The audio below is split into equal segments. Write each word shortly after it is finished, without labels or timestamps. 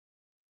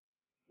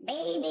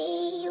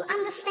Baby, you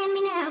understand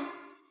me now.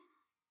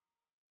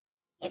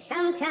 If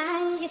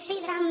sometimes you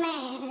see that I'm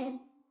mad,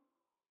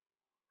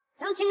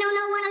 don't you know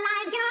no one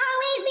alive can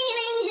always be an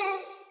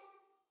angel?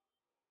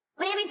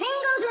 When everything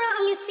goes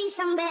wrong, you see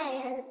some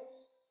bad.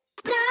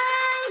 But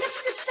I'm just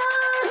a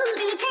soul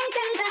whose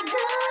intentions are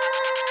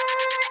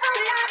good. Oh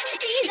Lord,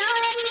 please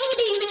don't let me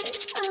be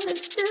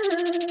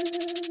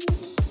misunderstood.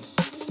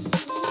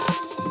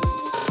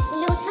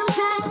 You know,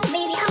 sometimes,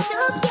 baby, I'm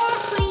so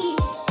carefree,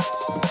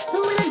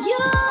 with a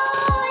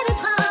joy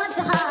that's hard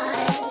to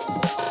hide.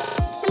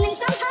 And then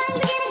sometimes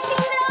again it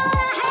seems that all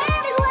I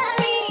have is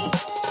worry.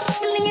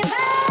 And then you're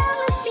bound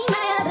to see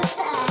my other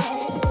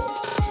side.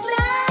 But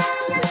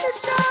I'm just a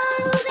soul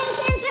whose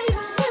intentions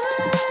are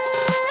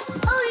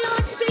good. Oh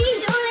Lord, please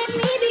don't let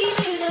me be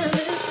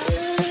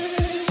misunderstood.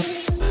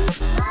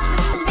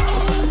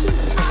 Thank you,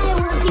 I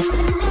want you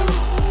to know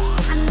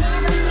I'm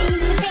never mean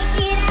to take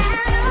it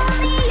out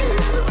on you.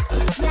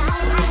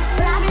 Life has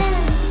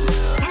problems,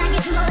 and I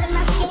get more than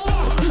my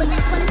share. But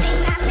that's one thing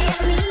I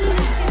never mean.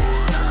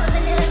 Cause I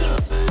love you.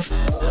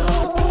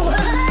 Oh,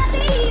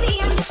 baby,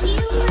 I'm just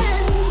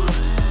human.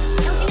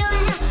 Don't you know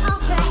I have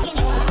faults like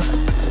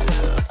anyone?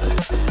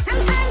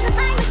 Sometimes I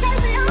find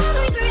myself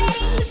alone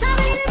regretting some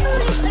little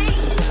foolish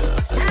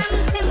thing,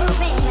 some simple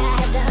thing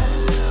I've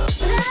done.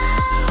 But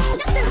I'm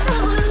just a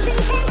soul whose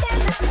intent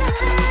is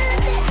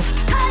good.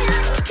 Oh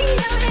Lord, please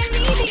don't let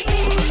me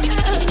be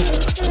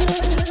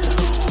misunderstood.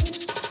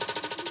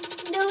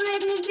 Don't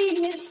let me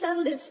be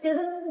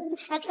misunderstood.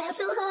 I try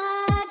so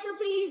hard, so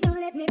please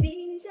don't let me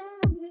be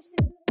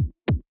misunderstood.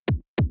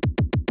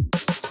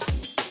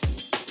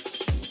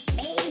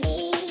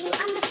 Baby, you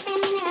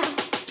understand me now.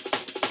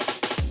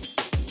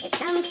 If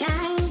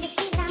sometimes you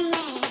see that I'm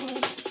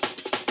mad,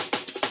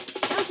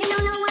 don't you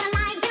know no one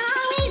alive can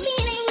always be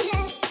an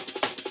angel?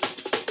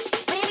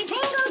 When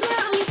everything goes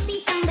wrong, you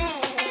see some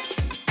bad.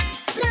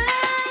 But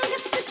I'm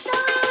just a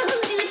soul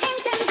whose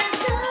intentions are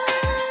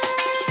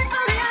good.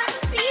 Oh Lord,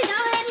 please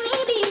don't let me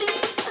be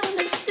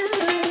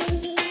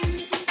misunderstood.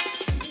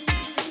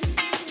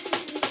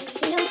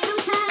 You know,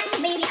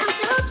 sometimes, baby, I'm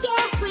so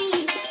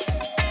carefree,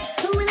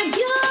 with a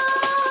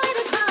joy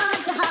that's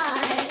hard to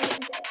hide.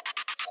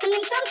 And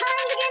then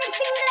sometimes again it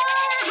seems that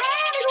all I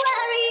have is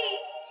worry.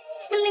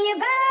 And then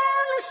you're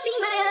bound to see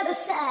my other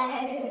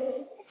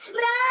side.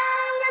 But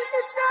I'm just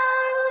a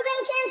soul